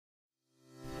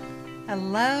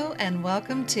Hello and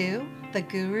welcome to the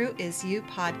Guru Is You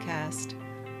podcast.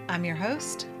 I'm your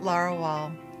host, Laura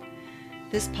Wall.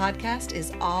 This podcast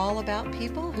is all about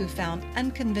people who found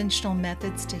unconventional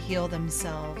methods to heal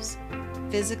themselves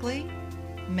physically,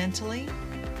 mentally,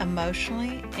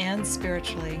 emotionally, and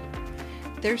spiritually.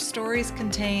 Their stories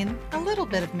contain a little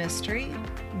bit of mystery,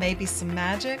 maybe some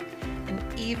magic,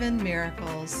 and even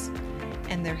miracles.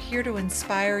 And they're here to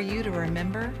inspire you to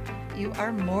remember you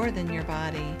are more than your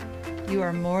body. You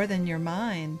are more than your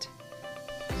mind.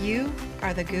 You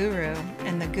are the guru,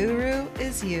 and the guru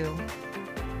is you.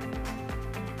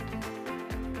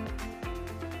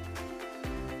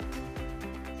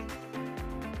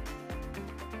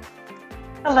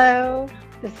 Hello,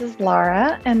 this is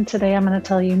Laura, and today I'm going to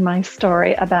tell you my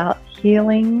story about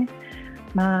healing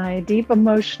my deep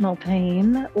emotional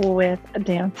pain with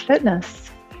dance fitness.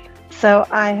 So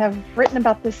I have written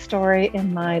about this story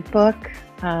in my book,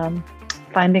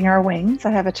 Finding Our Wings.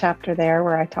 I have a chapter there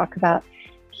where I talk about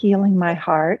healing my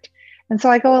heart. And so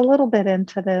I go a little bit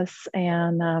into this, but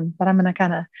I'm going to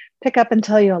kind of pick up and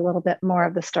tell you a little bit more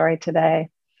of the story today.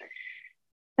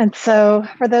 And so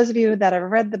for those of you that have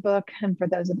read the book, and for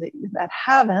those of you that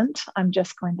haven't, I'm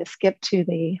just going to skip to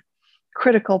the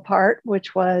critical part,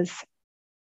 which was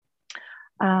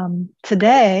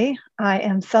today I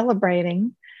am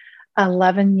celebrating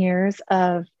 11 years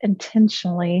of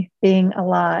intentionally being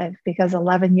alive, because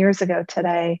 11 years ago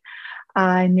today,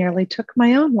 I nearly took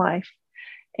my own life.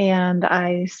 And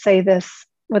I say this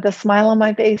with a smile on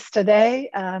my face today,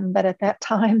 but at that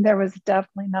time, there was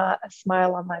definitely not a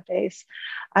smile on my face.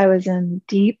 I was in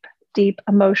deep, deep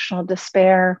emotional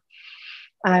despair.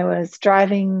 I was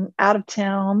driving out of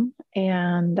town,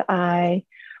 and I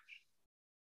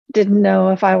didn't know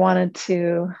if I wanted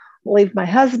to leave my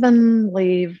husband,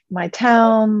 leave my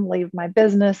town, leave my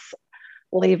business,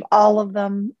 leave all of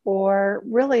them, or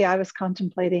really I was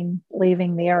contemplating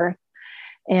leaving the earth.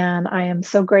 And I am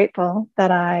so grateful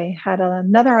that I had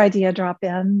another idea drop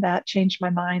in that changed my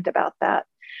mind about that.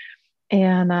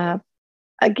 And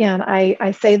again,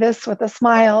 I say this with a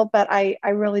smile, but I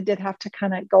really did have to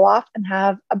kind of go off and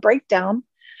have a breakdown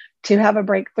to have a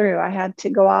breakthrough. I had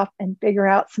to go off and figure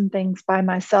out some things by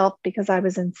myself because I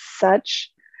was in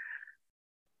such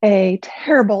a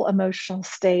terrible emotional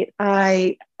state.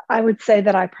 I would say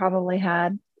that I probably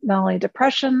had not only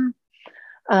depression,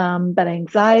 but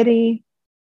anxiety.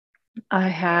 I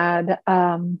had,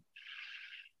 I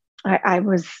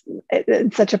was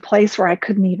in such a place where I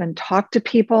couldn't even talk to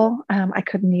people. I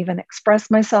couldn't even express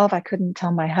myself. I couldn't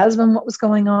tell my husband what was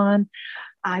going on.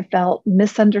 I felt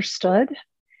misunderstood.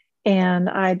 And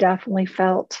I definitely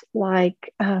felt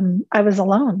like I was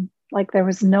alone, like there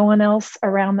was no one else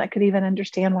around that could even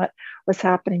understand what was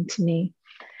happening to me.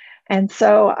 And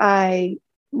so I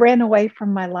ran away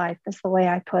from my life, is the way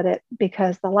I put it,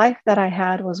 because the life that I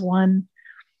had was one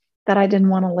that I didn't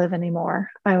want to live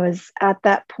anymore. I was at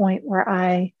that point where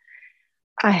I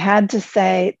had to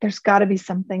say, there's got to be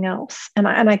something else. And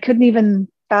I couldn't even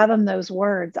fathom those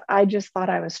words. I just thought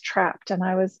I was trapped, and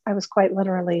I was quite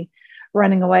literally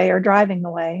running away or driving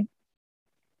away.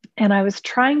 And I was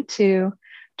trying to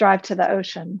drive to the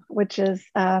ocean, which is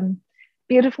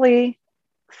beautifully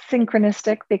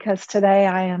synchronistic, because today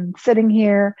I am sitting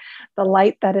here. The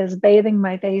light that is bathing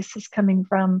my face is coming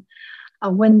from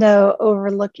a window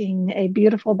overlooking a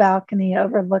beautiful balcony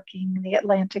overlooking the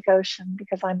Atlantic Ocean,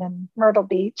 because I'm in Myrtle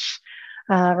Beach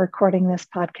recording this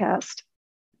podcast.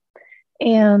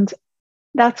 And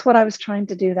that's what I was trying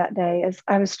to do that day, is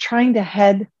I was trying to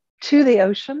head to the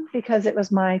ocean because it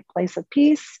was my place of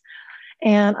peace.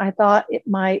 And I thought it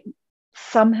might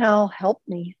somehow help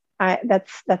me.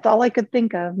 That's all I could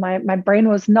think of. My brain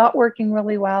was not working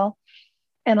really well.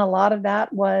 And a lot of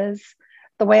that was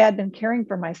the way I'd been caring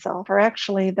for myself, or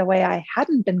actually the way I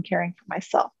hadn't been caring for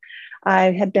myself.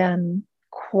 I had been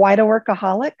quite a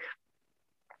workaholic.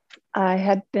 I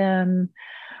had been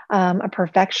a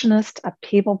perfectionist, a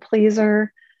people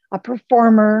pleaser, a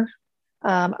performer,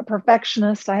 a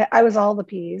perfectionist. I was all the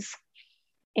P's.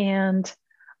 And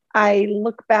I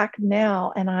look back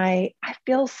now and I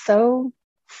feel so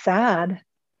sad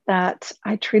that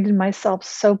I treated myself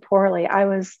so poorly. I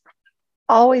was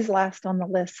always last on the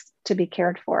list to be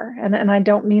cared for. And I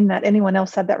don't mean that anyone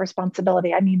else had that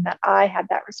responsibility. I mean that I had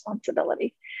that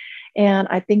responsibility. And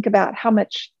I think about how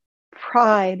much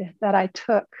pride that I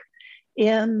took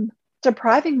in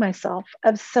depriving myself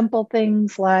of simple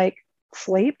things like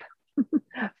sleep,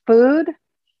 food,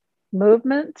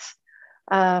 movement,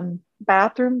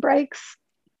 bathroom breaks.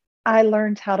 I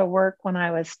learned how to work when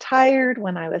I was tired,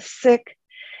 when I was sick.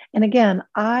 And again,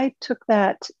 I took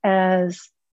that as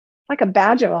like a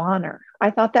badge of honor.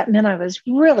 I thought that meant I was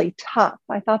really tough.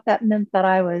 I thought that meant that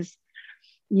I was,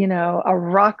 a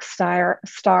rock star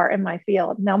in my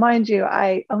field. Now, mind you,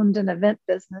 I owned an event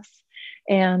business,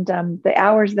 and the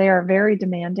hours there are very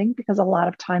demanding because a lot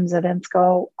of times events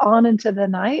go on into the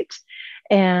night.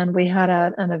 And we had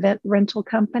an event rental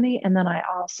company. And then I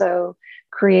also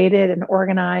created and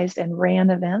organized and ran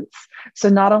events. So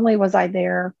not only was I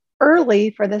there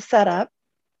early for the setup,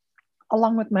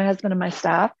 along with my husband and my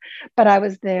staff, but I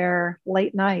was there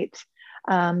late night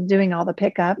doing all the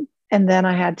pickup. And then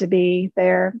I had to be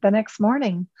there the next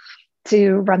morning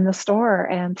to run the store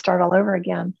and start all over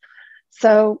again.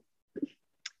 So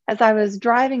as I was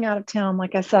driving out of town,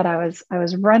 like I said, I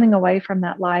was running away from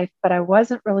that life, but I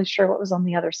wasn't really sure what was on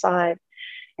the other side.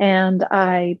 And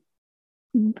I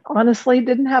honestly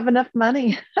didn't have enough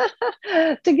money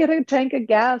to get a tank of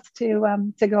gas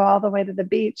to go all the way to the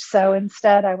beach. So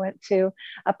instead, I went to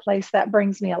a place that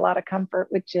brings me a lot of comfort,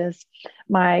 which is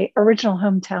my original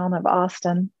hometown of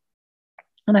Austin.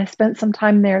 And I spent some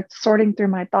time there sorting through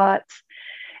my thoughts.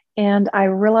 And I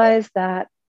realized that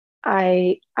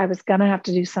I was going to have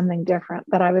to do something different,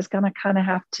 that I was going to kind of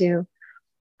have to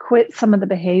quit some of the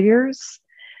behaviors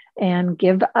and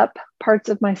give up parts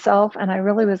of myself. And I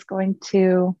really was going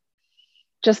to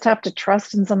just have to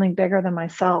trust in something bigger than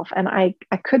myself. And I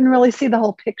couldn't really see the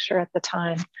whole picture at the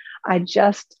time. I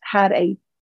just had a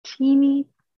tiniest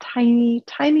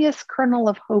kernel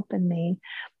of hope in me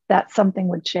that something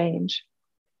would change.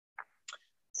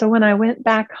 So when I went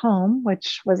back home,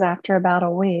 which was after about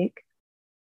a week,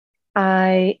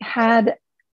 I had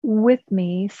with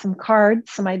me some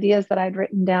cards, some ideas that I'd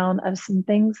written down of some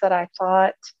things that I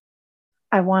thought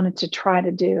I wanted to try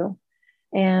to do.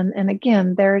 And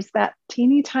again, there's that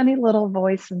teeny tiny little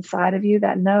voice inside of you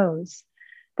that knows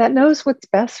what's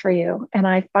best for you. And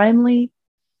I finally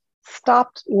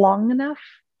stopped long enough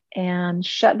and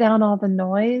shut down all the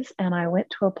noise. And I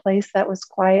went to a place that was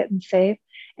quiet and safe,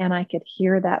 and I could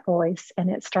hear that voice, and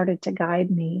it started to guide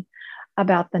me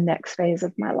about the next phase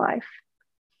of my life.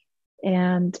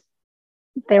 And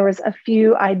there was a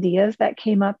few ideas that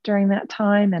came up during that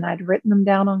time, and I'd written them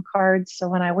down on cards. So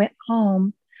when I went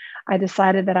home, I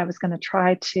decided that I was going to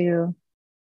try to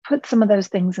put some of those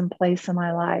things in place in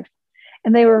my life.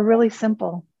 And they were really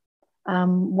simple.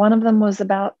 One of them was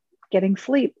about getting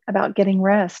sleep, about getting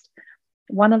rest.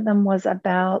 One of them was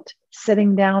about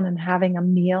sitting down and having a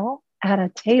meal at a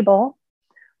table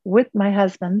with my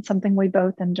husband, something we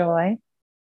both enjoy,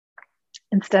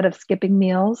 instead of skipping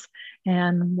meals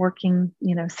and working,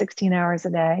 16 hours a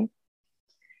day.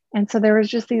 And so there was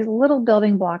just these little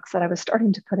building blocks that I was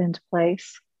starting to put into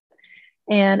place.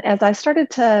 And as I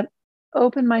started to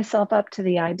open myself up to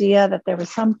the idea that there was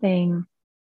something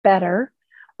better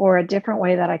or a different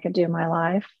way that I could do my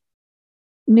life,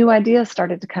 new ideas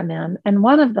started to come in. And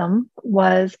one of them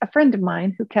was a friend of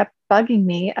mine who kept bugging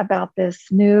me about this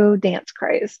new dance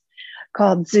craze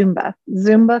called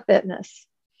Zumba fitness.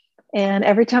 And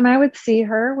every time I would see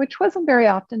her, which wasn't very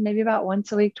often, maybe about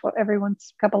once a week, every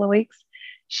once a couple of weeks,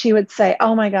 she would say,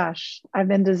 "Oh my gosh, I've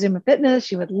been to Zumba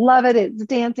fitness. You would love it. It's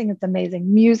dancing. It's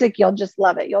amazing music. You'll just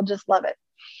love it. You'll just love it."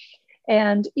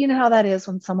 And you know how that is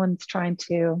when someone's trying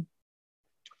to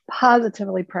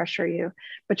positively pressure you,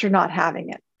 but you're not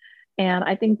having it. And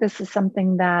I think this is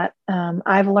something that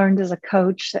I've learned as a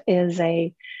coach is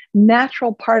a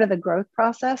natural part of the growth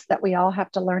process that we all have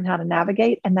to learn how to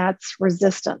navigate, and that's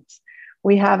resistance.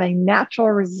 We have a natural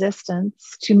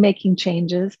resistance to making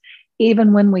changes,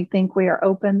 even when we think we are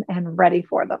open and ready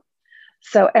for them.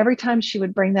 So every time she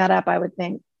would bring that up, I would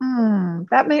think,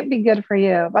 that might be good for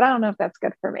you, but I don't know if that's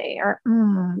good for me. Or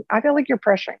I feel like you're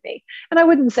pressuring me. And I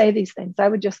wouldn't say these things. I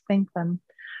would just think them.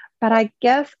 But I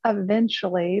guess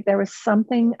eventually there was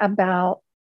something about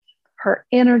her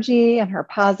energy and her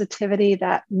positivity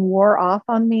that wore off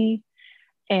on me.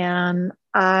 And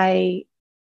I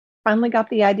finally got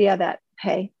the idea that,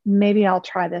 hey, maybe I'll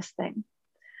try this thing.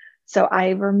 So I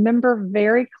remember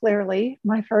very clearly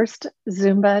my first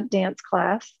Zumba dance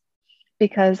class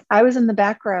because I was in the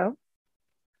back row.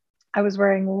 I was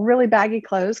wearing really baggy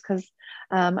clothes because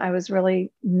I was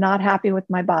really not happy with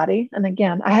my body. And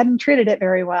again, I hadn't treated it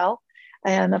very well.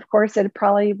 And of course, it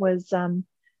probably was,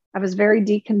 I was very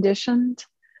deconditioned.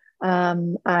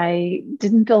 I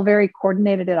didn't feel very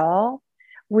coordinated at all,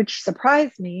 which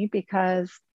surprised me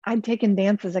because I'd taken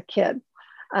dance as a kid.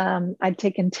 I'd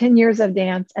taken 10 years of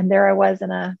dance, and there I was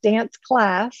in a dance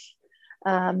class.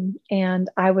 And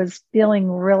I was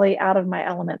feeling really out of my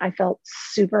element. I felt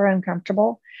super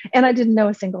uncomfortable, and I didn't know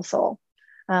a single soul.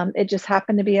 It just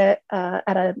happened to be at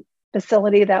a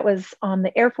facility that was on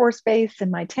the Air Force Base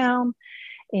in my town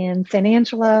in San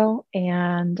Angelo.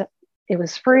 And it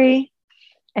was free.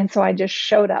 And so I just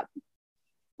showed up.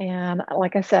 And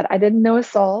like I said, I didn't know a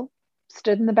soul,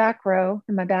 stood in the back row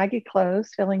in my baggy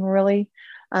clothes, feeling really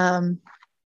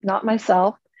not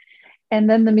myself. And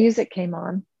then the music came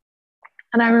on.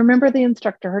 And I remember the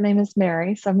instructor, her name is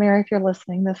Mary. So, Mary, if you're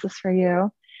listening, this is for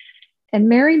you. And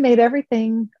Mary made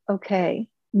everything okay.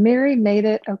 Mary made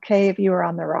it okay if you were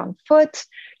on the wrong foot.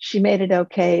 She made it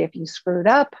okay if you screwed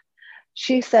up.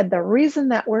 She said, the reason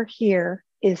that we're here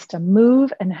is to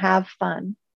move and have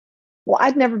fun. Well,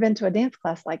 I'd never been to a dance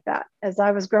class like that. As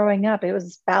I was growing up, it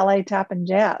was ballet, tap, and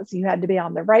jazz. You had to be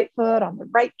on the right foot, on the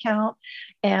right count.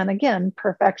 And again,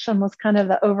 perfection was kind of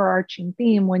the overarching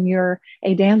theme when you're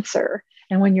a dancer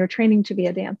and when you're training to be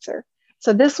a dancer.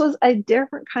 So this was a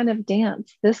different kind of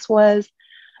dance. This was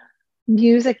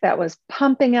music that was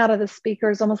pumping out of the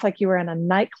speakers, almost like you were in a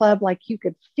nightclub, like you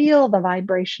could feel the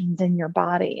vibrations in your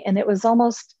body. And it was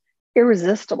almost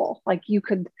irresistible. Like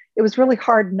it was really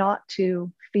hard not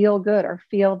to feel good or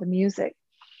feel the music.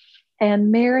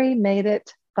 And Mary made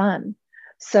it fun.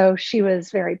 So she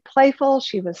was very playful.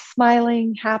 She was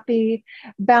smiling, happy,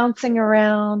 bouncing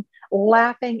around,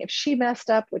 laughing. If she messed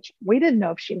up, which we didn't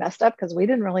know if she messed up because we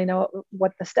didn't really know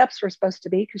what the steps were supposed to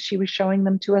be, because she was showing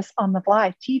them to us on the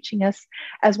fly, teaching us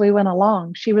as we went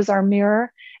along. She was our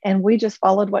mirror and we just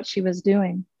followed what she was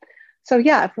doing. So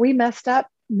yeah, if we messed up,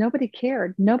 nobody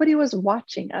cared. Nobody was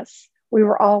watching us. We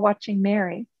were all watching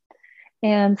Mary.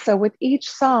 And so with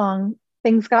each song,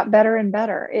 things got better and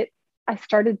better. I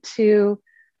started to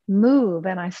move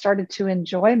and I started to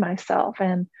enjoy myself.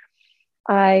 And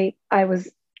I was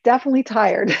definitely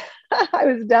tired. I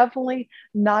was definitely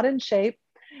not in shape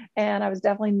and I was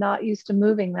definitely not used to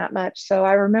moving that much. So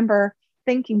I remember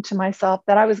thinking to myself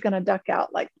that I was going to duck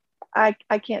out. Like, I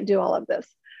can't do all of this.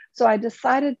 So I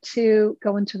decided to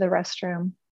go into the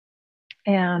restroom.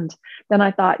 And then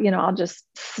I thought, I'll just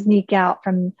sneak out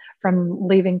from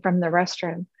leaving from the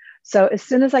restroom. So as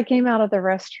soon as I came out of the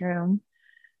restroom,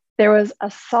 there was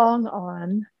a song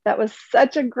on that was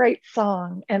such a great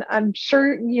song. And I'm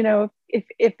sure,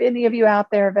 if any of you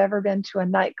out there have ever been to a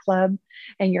nightclub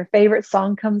and your favorite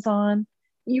song comes on,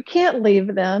 you can't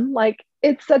leave then. Like,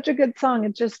 it's such a good song.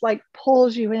 It just like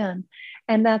pulls you in.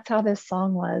 And that's how this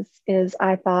song is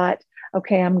I thought,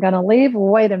 okay, I'm going to leave.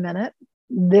 Wait a minute.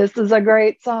 This is a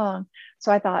great song.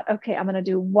 So I thought, okay, I'm going to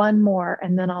do one more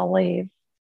and then I'll leave.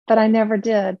 But I never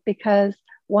did, because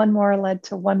one more led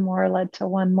to one more, led to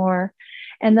one more.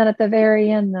 And then at the very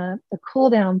end, the cool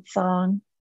down song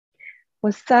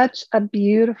was such a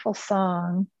beautiful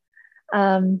song.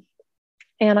 And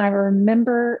I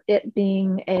remember it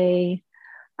being a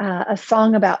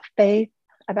song about faith,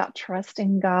 about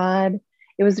trusting God.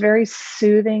 It was very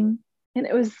soothing, and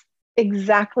it was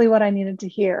exactly what I needed to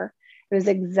hear. It was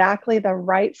exactly the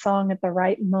right song at the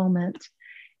right moment.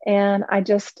 And I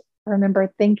just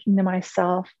remember thinking to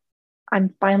myself,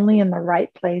 I'm finally in the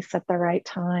right place at the right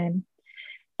time.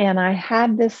 And I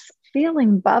had this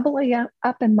feeling bubbly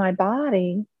up in my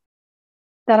body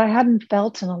that I hadn't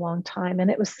felt in a long time.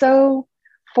 And it was so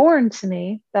foreign to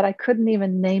me that I couldn't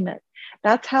even name it.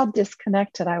 That's how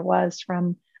disconnected I was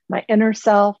from my inner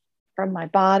self, from my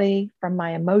body, from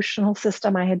my emotional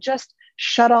system. I had just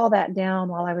shut all that down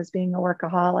while I was being a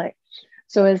workaholic.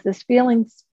 So as this feeling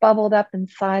bubbled up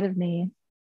inside of me,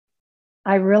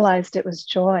 I realized it was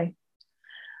joy.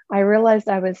 I realized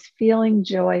I was feeling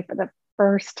joy for the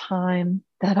first time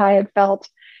that I had felt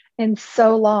in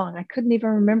so long. I couldn't even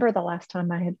remember the last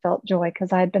time I had felt joy,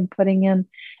 because I had been putting in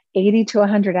 80 to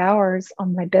 100 hours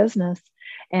on my business,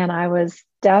 and I was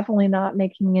definitely not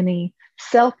making any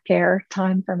self-care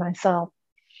time for myself.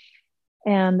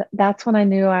 And that's when I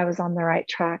knew I was on the right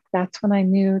track. That's when I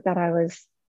knew that I was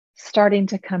starting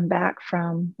to come back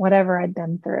from whatever I'd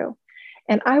been through.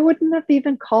 And I wouldn't have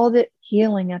even called it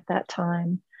healing at that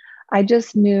time. I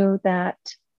just knew that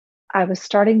I was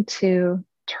starting to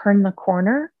turn the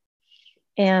corner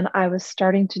and I was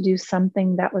starting to do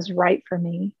something that was right for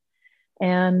me.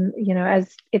 And,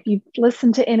 as if you've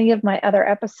listened to any of my other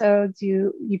episodes,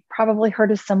 you've probably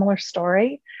heard a similar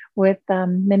story with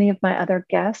many of my other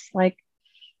guests. Like,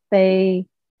 they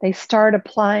start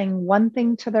applying one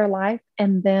thing to their life,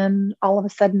 and then all of a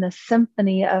sudden a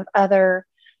symphony of other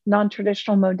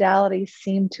non-traditional modalities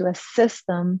seem to assist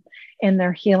them in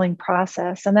their healing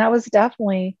process. And that was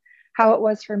definitely how it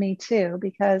was for me too,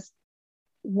 because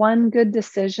one good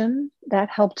decision that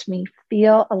helped me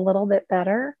feel a little bit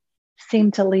better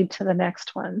seemed to lead to the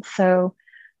next one. So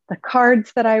the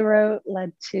cards that I wrote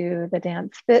led to the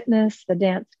dance fitness. The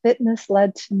dance fitness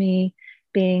led to me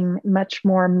being much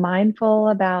more mindful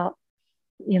about,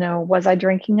 was I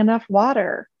drinking enough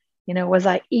water? Was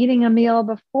I eating a meal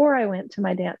before I went to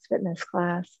my dance fitness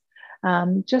class?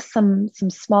 Just some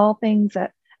small things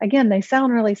that, again, they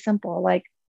sound really simple. Like,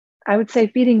 I would say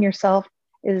feeding yourself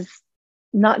is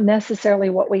not necessarily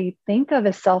what we think of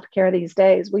as self-care these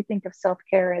days. We think of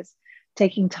self-care as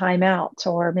taking time out,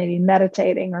 or maybe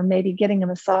meditating, or maybe getting a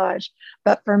massage.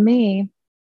 But for me,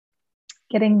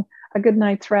 getting a good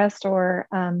night's rest, or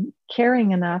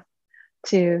caring enough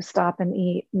to stop and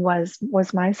eat was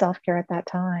my self-care at that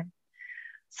time.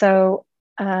 So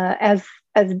as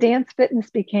dance fitness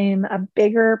became a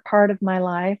bigger part of my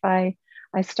life, I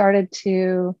started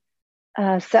to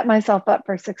set myself up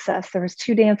for success. There was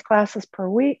 2 dance classes per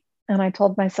week, and I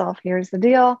told myself, here's the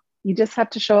deal. You just have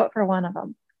to show up for one of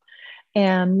them.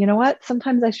 And you know what?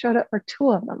 Sometimes I showed up for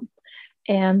 2 of them.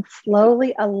 And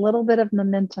slowly a little bit of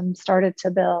momentum started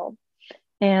to build.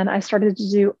 And I started to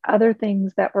do other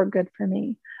things that were good for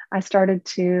me. I started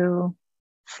to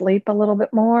sleep a little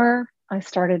bit more. I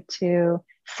started to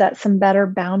set some better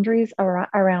boundaries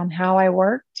around how I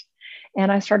worked.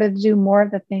 And I started to do more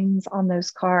of the things on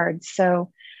those cards.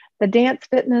 So the dance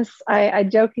fitness, I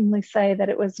jokingly say that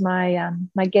it was my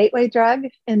gateway drug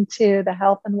into the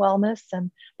health and wellness and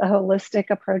the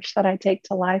holistic approach that I take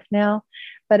to life now.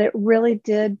 But it really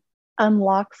did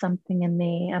unlock something in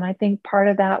me. And I think part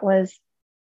of that was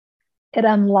it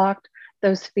unlocked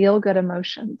those feel-good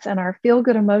emotions. And our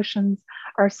feel-good emotions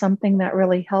are something that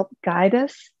really help guide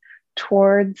us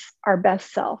towards our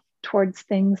best self, towards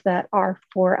things that are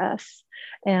for us.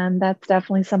 And that's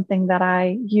definitely something that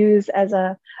I use as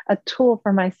a tool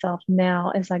for myself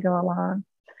now as I go along.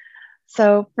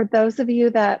 So for those of you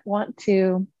that want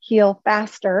to heal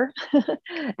faster,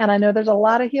 and I know there's a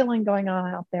lot of healing going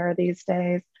on out there these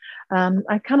days,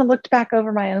 I kind of looked back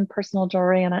over my own personal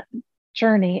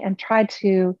journey and tried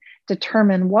to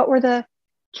determine what were the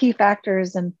key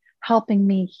factors in helping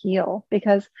me heal,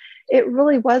 because it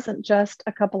really wasn't just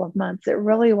a couple of months. It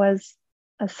really was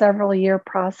a several year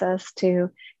process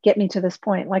to get me to this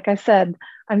point. Like I said,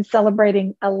 I'm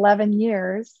celebrating 11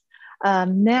 years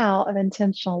now of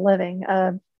intentional living,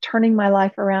 of turning my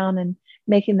life around and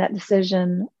making that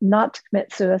decision not to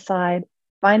commit suicide,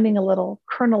 finding a little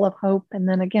kernel of hope, and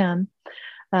then again,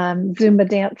 Zumba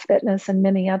dance fitness and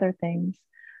many other things.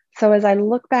 So as I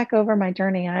look back over my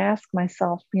journey, I ask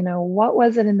myself, what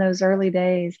was it in those early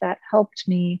days that helped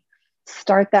me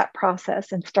start that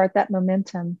process and start that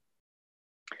momentum?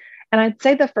 And I'd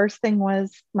say the first thing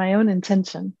was my own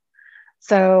intention.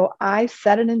 So I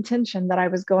set an intention that I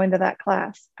was going to that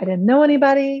class. I didn't know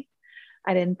anybody.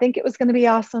 I didn't think it was going to be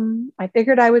awesome. I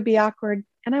figured I would be awkward,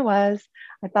 and I was.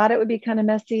 I thought it would be kind of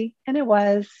messy, and it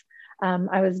was.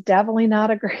 I was definitely not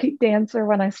a great dancer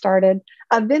when I started.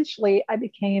 Eventually, I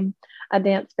became a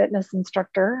dance fitness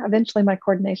instructor. Eventually, my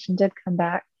coordination did come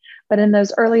back. But in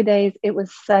those early days, it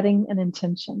was setting an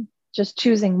intention, just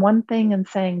choosing one thing and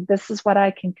saying, this is what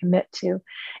I can commit to,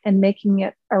 and making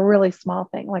it a really small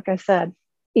thing. Like I said,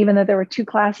 even though there were 2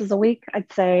 classes a week,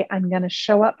 I'd say, I'm going to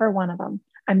show up for one of them.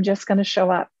 I'm just going to show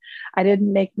up. I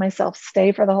didn't make myself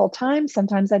stay for the whole time.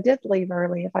 Sometimes I did leave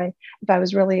early if I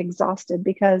was really exhausted,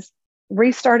 because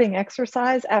restarting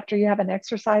exercise after you haven't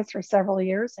exercised for several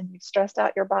years and you've stressed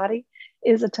out your body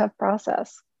is a tough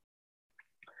process.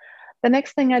 The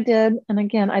next thing I did, and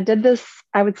again, I did this,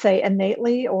 I would say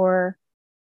innately, or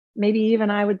maybe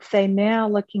even I would say now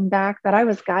looking back, that I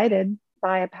was guided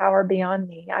by a power beyond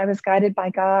me. I was guided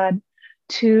by God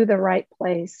to the right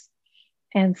place.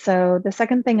 And so the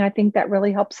second thing I think that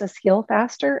really helps us heal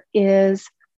faster is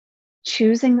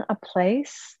choosing a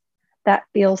place that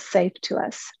feels safe to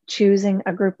us, choosing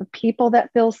a group of people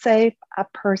that feel safe, a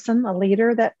person, a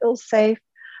leader that feels safe,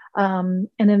 an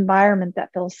environment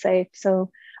that feels safe. So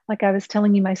like I was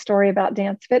telling you my story about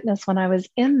dance fitness, when I was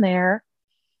in there,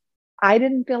 I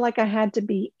didn't feel like I had to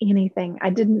be anything.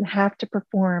 I didn't have to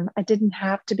perform. I didn't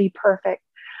have to be perfect.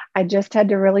 I just had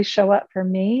to really show up for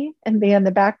me and be in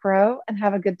the back row and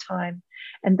have a good time.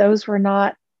 And those were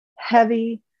not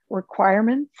heavy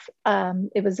requirements.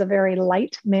 It was a very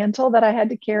light mantle that I had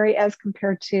to carry as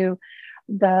compared to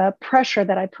the pressure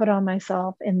that I put on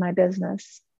myself in my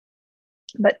business.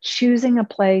 But choosing a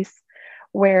place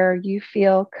where you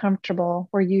feel comfortable,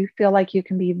 where you feel like you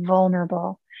can be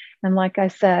vulnerable. And like I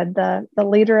said, the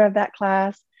leader of that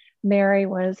class, Mary,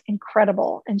 was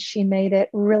incredible, and she made it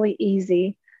really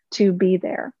easy to be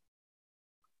there.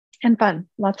 And fun,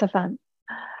 lots of fun.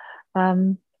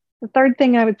 The third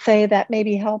thing I would say that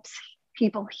maybe helps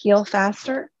people heal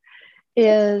faster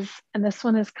is, and this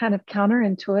one is kind of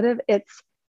counterintuitive, it's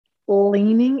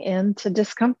leaning into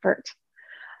discomfort.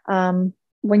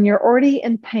 When you're already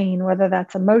in pain, whether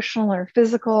that's emotional or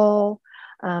physical,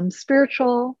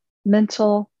 spiritual,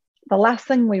 mental, the last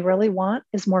thing we really want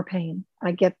is more pain.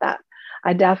 I get that.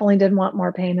 I definitely didn't want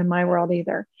more pain in my world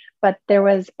either. But there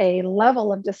was a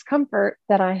level of discomfort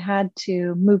that I had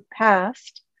to move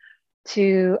past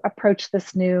to approach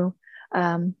this new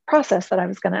process that I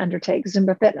was going to undertake,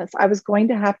 Zumba Fitness. I was going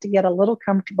to have to get a little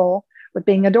comfortable with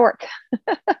being a dork,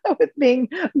 with being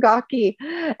gawky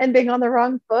and being on the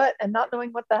wrong foot and not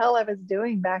knowing what the hell I was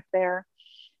doing back there.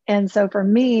 And so for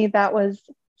me, that was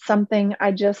something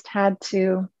I just had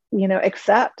to,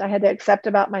 accept. I had to accept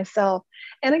about myself.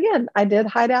 And again, I did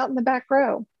hide out in the back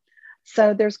row.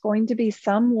 So there's going to be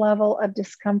some level of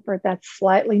discomfort that's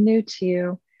slightly new to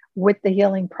you with the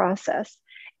healing process.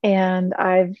 And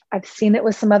I've seen it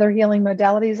with some other healing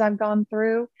modalities I've gone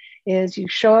through, is you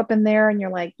show up in there and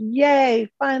you're like, yay,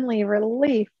 finally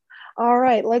relief. All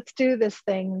right, let's do this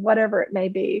thing, whatever it may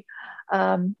be.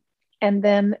 And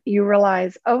then you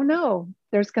realize, oh no,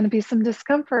 there's going to be some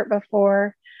discomfort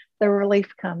before the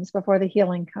relief comes, before the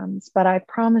healing comes. But I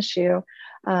promise you,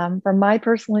 from my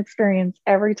personal experience,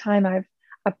 every time I've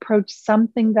approached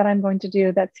something that I'm going to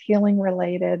do that's healing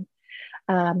related,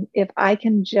 if I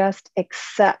can just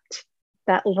accept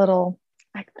that little,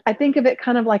 I think of it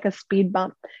kind of like a speed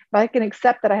bump. If I can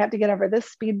accept that I have to get over this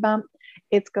speed bump,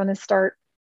 it's going to start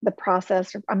the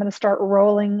process. I'm going to start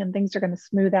rolling and things are going to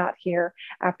smooth out here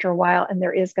after a while. And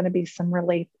there is going to be some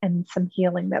relief and some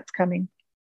healing that's coming.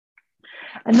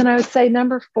 And then I would say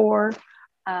number 4,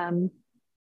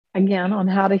 again, on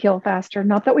how to heal faster.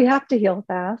 Not that we have to heal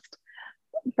fast,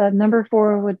 but number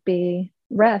 4 would be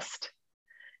rest.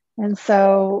 And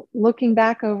so looking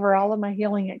back over all of my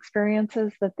healing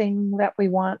experiences, the thing that we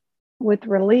want with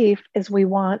relief is we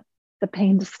want the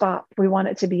pain to stop. We want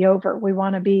it to be over. We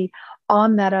want to be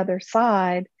on that other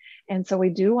side. And so we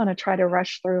do want to try to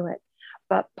rush through it.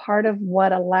 But part of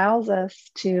what allows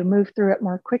us to move through it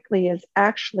more quickly is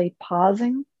actually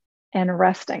pausing and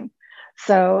resting.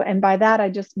 So, and by that, I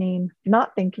just mean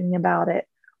not thinking about it,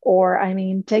 or I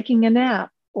mean taking a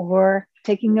nap, or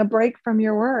taking a break from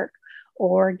your work,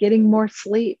 or getting more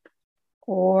sleep,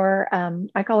 or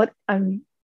I call it, I'm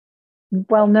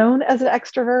well known as an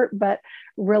extrovert, but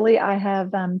really I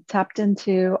have tapped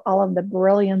into all of the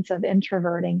brilliance of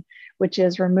introverting, which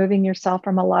is removing yourself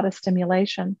from a lot of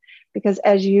stimulation. Because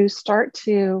as you start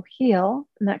to heal,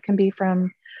 and that can be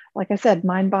from, like I said,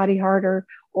 mind, body, heart,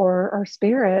 or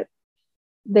spirit,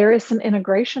 there is some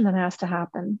integration that has to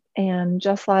happen. And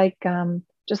just like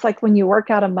when you work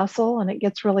out a muscle and it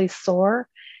gets really sore,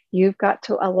 you've got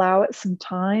to allow it some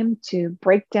time to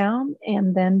break down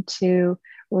and then to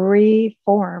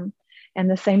reform. And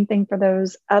the same thing for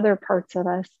those other parts of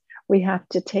us. We have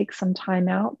to take some time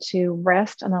out to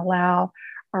rest and allow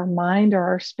our mind or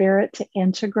our spirit to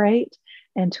integrate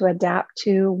and to adapt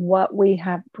to what we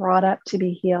have brought up to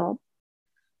be healed.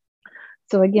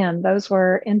 So again, those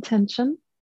were intention,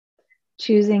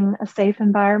 choosing a safe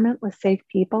environment with safe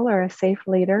people or a safe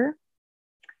leader,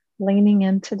 leaning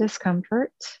into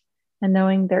discomfort and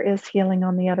knowing there is healing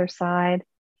on the other side.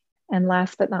 And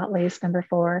last but not least, number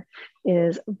 4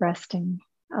 is resting,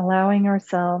 allowing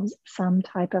ourselves some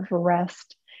type of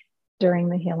rest during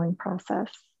the healing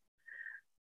process.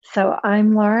 So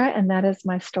I'm Laura, and that is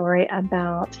my story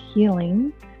about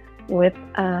healing with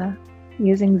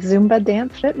using Zumba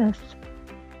Dance Fitness.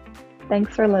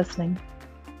 Thanks for listening.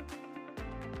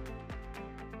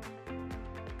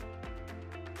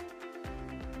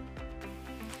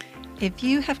 If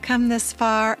you have come this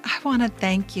far, I want to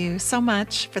thank you so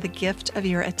much for the gift of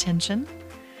your attention.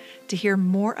 To hear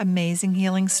more amazing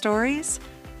healing stories,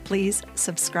 please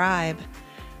subscribe.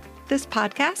 This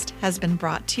podcast has been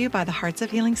brought to you by the Hearts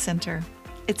of Healing Center.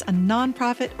 It's a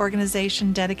nonprofit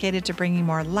organization dedicated to bringing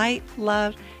more light,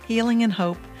 love, healing, and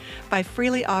hope by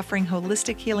freely offering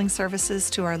holistic healing services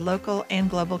to our local and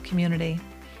global community.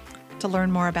 To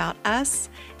learn more about us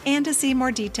and to see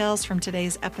more details from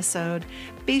today's episode,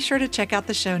 be sure to check out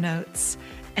the show notes.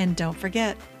 And don't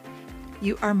forget,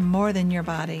 you are more than your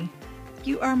body.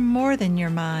 You are more than your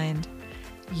mind.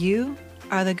 You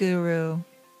are the guru.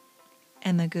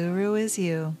 And the guru is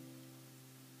you.